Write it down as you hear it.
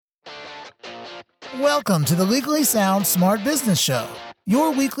Welcome to the Legally Sound Smart Business Show,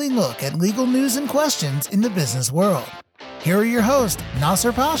 your weekly look at legal news and questions in the business world. Here are your hosts,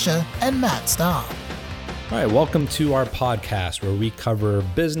 Nasser Pasha and Matt Staub. All right, welcome to our podcast where we cover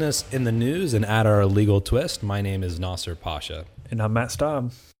business in the news and add our legal twist. My name is Nasser Pasha. And I'm Matt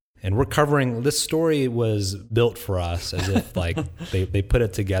Staub. And we're covering, this story was built for us as if like they put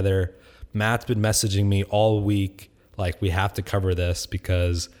it together. Matt's been messaging me all week, like we have to cover this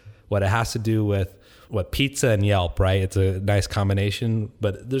because what it has to do with what pizza and Yelp, right? It's a nice combination,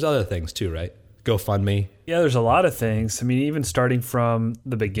 but there's other things too, right? GoFundMe. Yeah, there's a lot of things. I mean, even starting from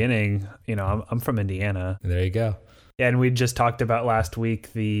the beginning, you know, I'm from Indiana. There you go. Yeah, and we just talked about last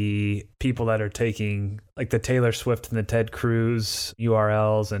week the people that are taking like the Taylor Swift and the Ted Cruz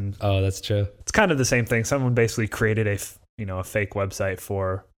URLs, and oh, that's true. It's kind of the same thing. Someone basically created a fake website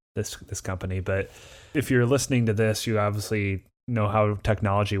for this company. But if you're listening to this, you obviously know how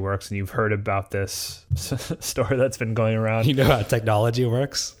technology works, and you've heard about this story that's been going around. You know how technology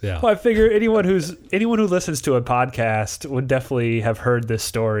works? Yeah. Well, I figure anyone who listens to a podcast would definitely have heard this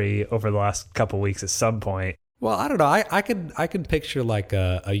story over the last couple of weeks at some point. Well, I don't know. I can picture like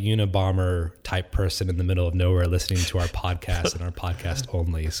a Unabomber type person in the middle of nowhere listening to our podcast and our podcast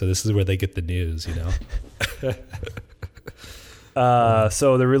only. So this is where they get the news, you know?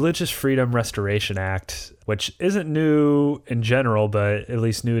 So the Religious Freedom Restoration Act, which isn't new in general, but at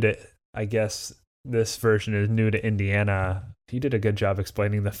least new to, I guess this version is new to Indiana. You did a good job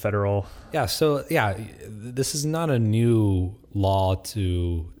explaining the federal. Yeah. So yeah, this is not a new law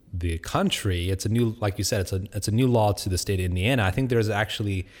to the country. It's a new, like you said, it's a new law to the state of Indiana. I think there's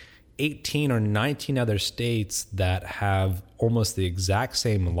actually 18 or 19 other states that have almost the exact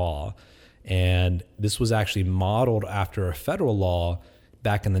same law. And this was actually modeled after a federal law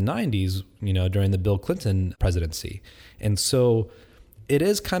back in the 90s, you know, during the Bill Clinton presidency. And so it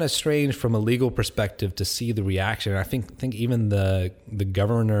is kind of strange from a legal perspective to see the reaction. I think even the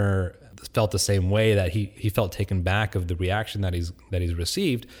governor felt the same way, that he felt taken back of the reaction that he's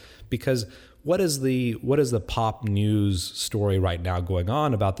received, because what is the pop news story right now going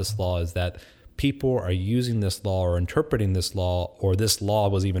on about this law is that people are using this law or interpreting this law, or this law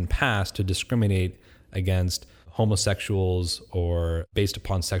was even passed to discriminate against homosexuals or based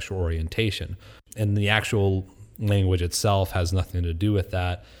upon sexual orientation. And the actual language itself has nothing to do with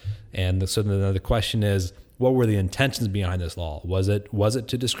that. And so the question is, what were the intentions behind this law? Was it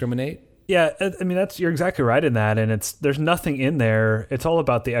to discriminate? Yeah, I mean, you're exactly right in that. And there's nothing in there. It's all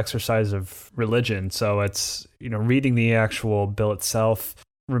about the exercise of religion. So it's, you know, reading the actual bill itself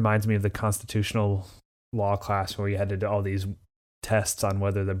reminds me of the constitutional law class where you had to do all these tests on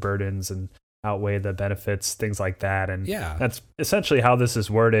whether the burdens and outweigh the benefits, things like that. And yeah, that's essentially how this is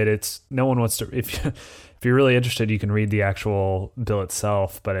worded. It's no one wants to, if you're really interested, you can read the actual bill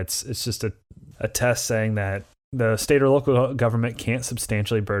itself, but it's just a test saying that the state or local government can't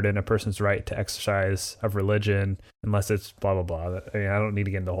substantially burden a person's right to exercise of religion unless it's blah, blah, blah. I mean, I don't need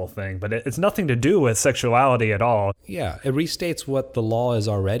to get into the whole thing, but it's nothing to do with sexuality at all. Yeah, it restates what the law is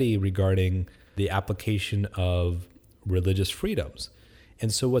already regarding the application of religious freedoms.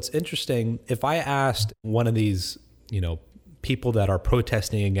 And so what's interesting, if I asked one of these, you know, people that are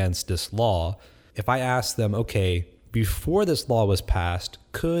protesting against this law, if I asked them, okay, before this law was passed,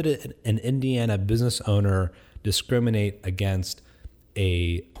 could an Indiana business owner discriminate against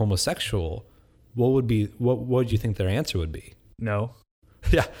a homosexual, what would you think their answer would be? No.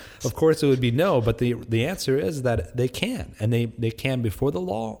 Yeah, of course it would be no, but the answer is that they can, and they can before the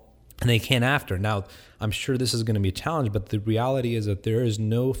law and they can after. Now, I'm sure this is going to be a challenge, but the reality is that there is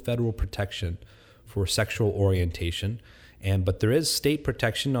no federal protection for sexual orientation, but there is state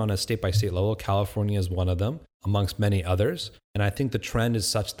protection on a state-by-state level. California is one of them, amongst many others. And I think the trend is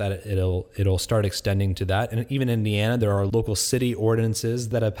such that it'll start extending to that. And even in Indiana, there are local city ordinances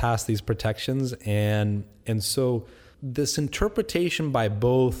that have passed these protections. And so this interpretation by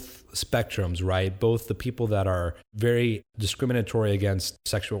both spectrums, right? Both the people that are very discriminatory against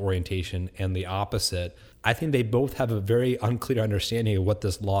sexual orientation and the opposite, I think they both have a very unclear understanding of what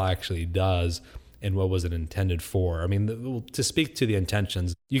this law actually does and what was it intended for. I mean, to speak to the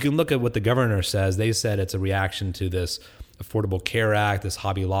intentions, you can look at what the governor says. They said it's a reaction to this Affordable Care Act, this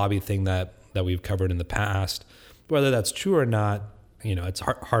Hobby Lobby thing that we've covered in the past. Whether that's true or not, you know, it's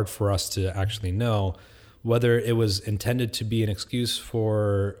hard for us to actually know. Whether it was intended to be an excuse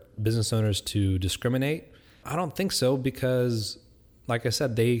for business owners to discriminate, I don't think so, because, like I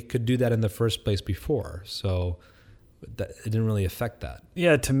said, they could do that in the first place before. So it didn't really affect that.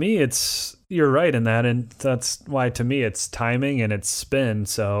 Yeah, to me, you're right in that. And that's why, to me, it's timing and it's spin.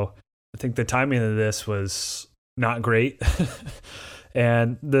 So I think the timing of this was not great.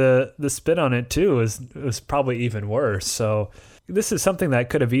 And the spin on it too was probably even worse. So this is something that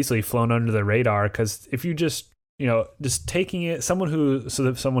could have easily flown under the radar, because if you just taking it, someone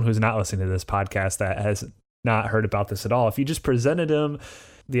who's not listening to this podcast that has not heard about this at all, if you just presented them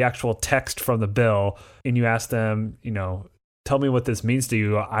the actual text from the bill and you ask them, tell me what this means to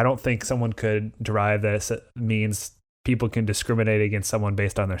you, I don't think someone could derive this means people can discriminate against someone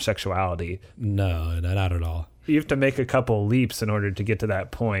based on their sexuality. No, not at all. You have to make a couple leaps in order to get to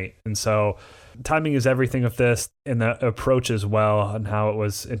that point. And so timing is everything with this, and the approach as well and how it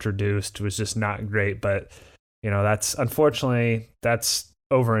was introduced was just not great. But that's unfortunately that's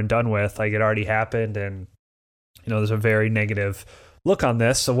over and done with. Like, it already happened, and there's a very negative look on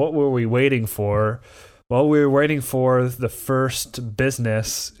this. So what were we waiting for? Well, we were waiting for the first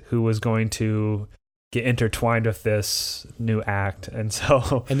business who was going to get intertwined with this new act. And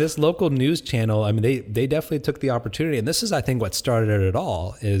this local news channel, I mean, they definitely took the opportunity, and this is, I think, what started it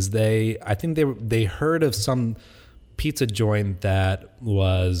all. Is they heard of some pizza joint that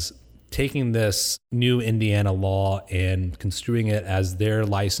was taking this new Indiana law and construing it as their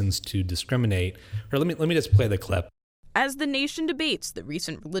license to discriminate. Or let me just play the clip. As the nation debates the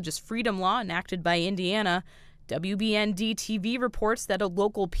recent religious freedom law enacted by Indiana, WBND-TV reports that a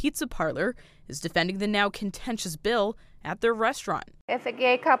local pizza parlor is defending the now contentious bill at their restaurant. If a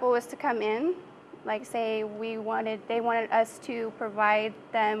gay couple was to come in, like say they wanted us to provide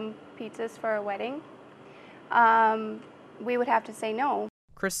them pizzas for a wedding, we would have to say no.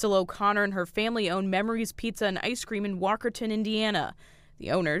 Crystal O'Connor and her family own Memories Pizza and Ice Cream in Walkerton, Indiana. The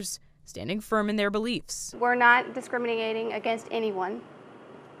owners standing firm in their beliefs. We're not discriminating against anyone.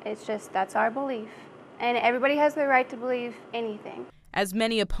 It's just that's our belief. And everybody has the right to believe anything. As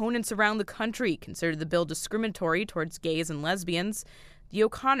many opponents around the country consider the bill discriminatory towards gays and lesbians, the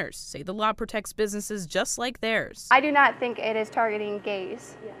O'Connors say the law protects businesses just like theirs. I do not think it is targeting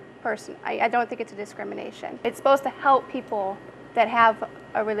gays. I don't think it's a discrimination. It's supposed to help people that have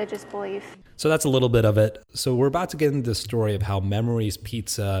a religious belief. So that's a little bit of it. So we're about to get into the story of how Memories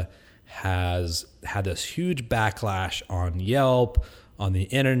Pizza has had this huge backlash on Yelp, on the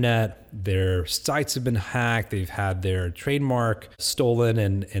internet. Their sites have been hacked. They've had their trademark stolen,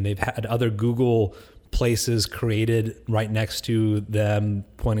 and they've had other Google places created right next to them,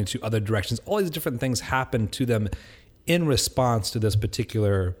 pointing to other directions. All these different things happen to them in response to this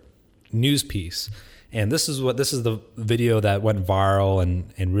particular news piece. And this is the video that went viral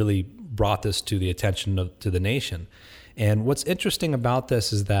and really brought this to the attention to the nation. And what's interesting about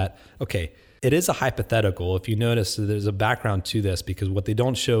this is that, okay, it is a hypothetical. If you notice, there's a background to this, because what they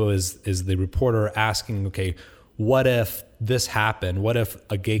don't show is the reporter asking, okay, what if this happened? What if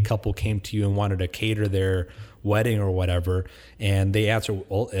a gay couple came to you and wanted to cater their wedding or whatever? And they answer,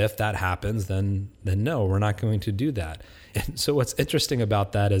 well, if that happens, then no, we're not going to do that. And so what's interesting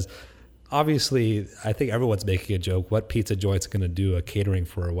about that is, obviously, I think everyone's making a joke. What pizza joint's going to do a catering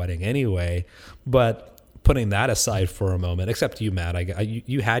for a wedding anyway? But putting that aside for a moment, except you, Matt,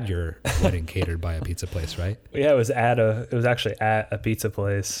 you had your wedding catered by a pizza place, right? Yeah, it was actually at a pizza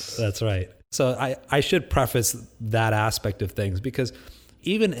place. That's right. So I should preface that aspect of things, because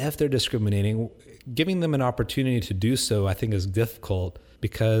even if they're discriminating, giving them an opportunity to do so, I think, is difficult,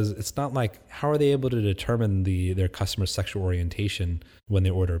 because it's not like, how are they able to determine their customer's sexual orientation when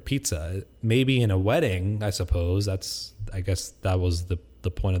they order pizza? Maybe in a wedding, I suppose. I guess that was the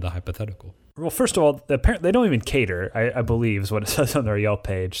point of the hypothetical. Well, first of all, they don't even cater, I believe, is what it says on their Yelp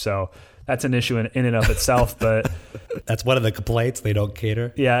page. So that's an issue in and of itself. But that's one of the complaints, they don't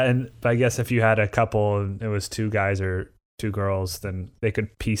cater. Yeah, but I guess if you had a couple and it was two guys or two girls, then they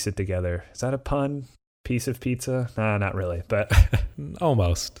could piece it together. Is that a pun? Piece of pizza? Nah, not really, but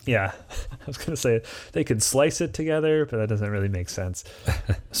almost. Yeah, I was going to say they could slice it together, but that doesn't really make sense.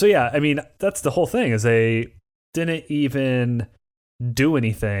 So yeah, I mean, that's the whole thing, is they didn't even do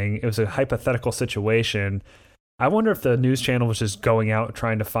anything. It was a hypothetical situation. I wonder if the news channel was just going out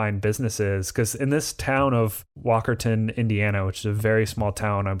trying to find businesses, because in this town of Walkerton, Indiana, which is a very small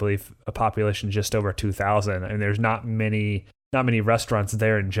town, I believe a population just over 2,000, and there's not many restaurants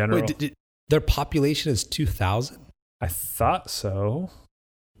there in general. Wait, their population is 2,000? I thought so.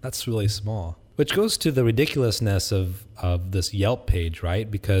 That's really small. Which goes to the ridiculousness of this Yelp page,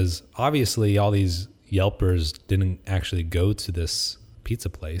 right? Because obviously all these Yelpers didn't actually go to this pizza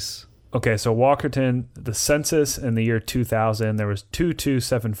place. Okay, so Walkerton, the census in the year 2000, there was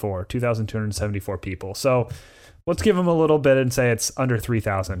 2,274 people. So let's give them a little bit and say it's under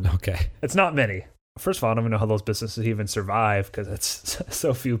 3,000. Okay. It's not many. First of all, I don't even know how those businesses even survive, because it's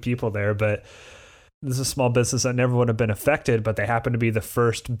so few people there. But this is a small business that never would have been affected, but they happen to be the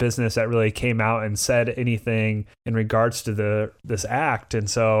first business that really came out and said anything in regards to this act. And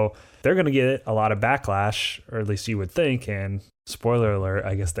so they're going to get a lot of backlash, or at least you would think. And spoiler alert,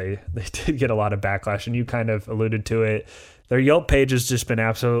 I guess they did get a lot of backlash, and you kind of alluded to it. Their Yelp page has just been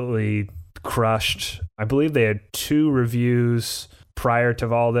absolutely crushed. I believe they had 2 reviews prior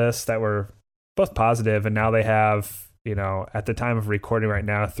to all this that were both positive, and now they have, at the time of recording right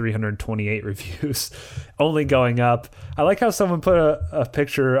now, 328 reviews, only going up. I like how someone put a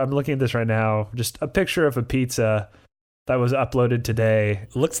picture, I'm looking at this right now, just a picture of a pizza that was uploaded today.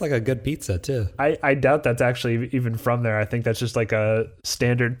 It looks like a good pizza too. I doubt that's actually even from there. I think that's just like a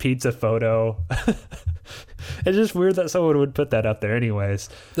standard pizza photo. It's just weird that someone would put that up there anyways.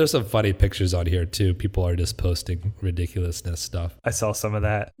 There's some funny pictures on here too. People are just posting ridiculousness stuff. I saw some of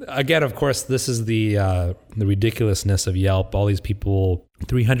that. Again, of course, this is the ridiculousness of Yelp. All these people,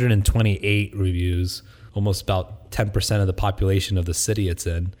 328 reviews, almost about 10% of the population of the city it's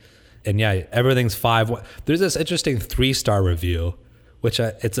in. And yeah, everything's 5. There's this interesting 3-star review, which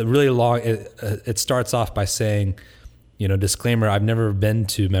it's a really long, it starts off by saying, disclaimer, I've never been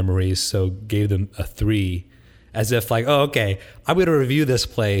to Memories, so gave them a 3, as if like, oh, okay, I'm going to review this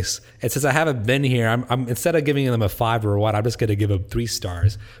place. And since I haven't been here, I'm instead of giving them a 5 or what, I'm just going to give them 3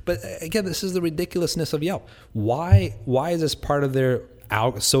 stars. But again, this is the ridiculousness of Yelp. Why is this part of their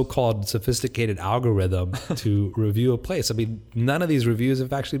so-called sophisticated algorithm to review a place? I mean, none of these reviews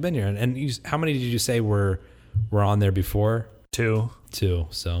have actually been here. And how many did you say were on there before? 2.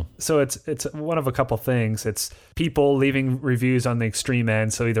 So it's one of a couple things. It's people leaving reviews on the extreme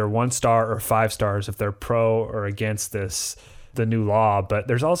end, so either 1 star or 5 stars if they're pro or against the new law. But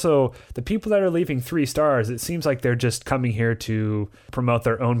there's also the people that are leaving 3 stars. It seems like they're just coming here to promote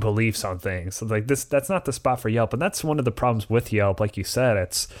their own beliefs on things. So like that's not the spot for Yelp. And that's one of the problems with Yelp. Like you said,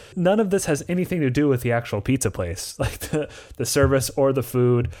 it's none of this has anything to do with the actual pizza place, like the service or the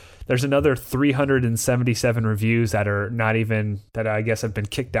food. There's another 377 reviews that are not even, that I guess have been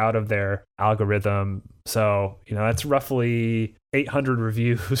kicked out of their algorithm. So, that's roughly 800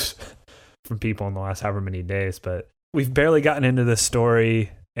 reviews from people in the last however many days. But we've barely gotten into this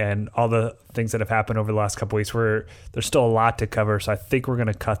story and all the things that have happened over the last couple weeks. There's still a lot to cover. So I think we're going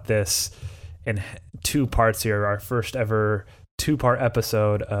to cut this in 2 parts here. Our first ever 2-part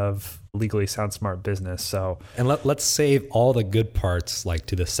episode of Legally Sound Smart Business. So, and let's save all the good parts like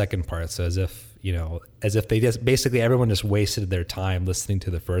to the second part. So as if they just basically everyone just wasted their time listening to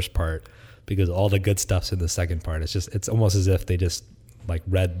the first part because all the good stuff's in the second part. It's almost as if they just like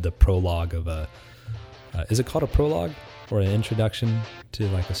read the prologue of is it called a prologue or an introduction to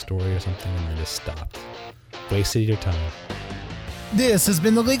like a story or something, and they just stopped. Wasted your time. This has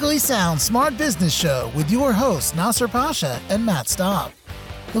been the Legally Sound Smart Business Show with your hosts Nasser Pasha and Matt Staub.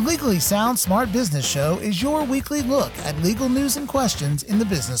 The Legally Sound Smart Business Show is your weekly look at legal news and questions in the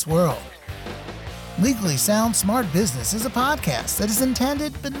business world. Legally Sound Smart Business is a podcast that is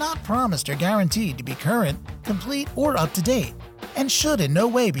intended but not promised or guaranteed to be current, complete, or up to date, and should in no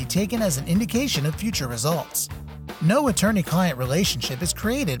way be taken as an indication of future results. No attorney-client relationship is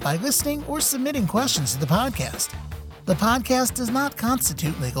created by listening or submitting questions to the podcast. The podcast does not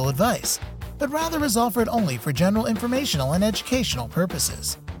constitute legal advice, but rather is offered only for general informational and educational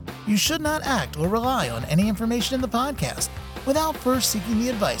purposes. You should not act or rely on any information in the podcast without first seeking the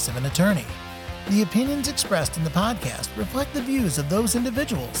advice of an attorney. The opinions expressed in the podcast reflect the views of those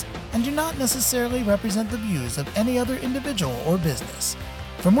individuals and do not necessarily represent the views of any other individual or business.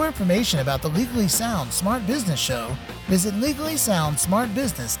 For more information about the Legally Sound Smart Business Show, visit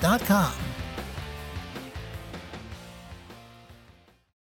LegallySoundSmartBusiness.com.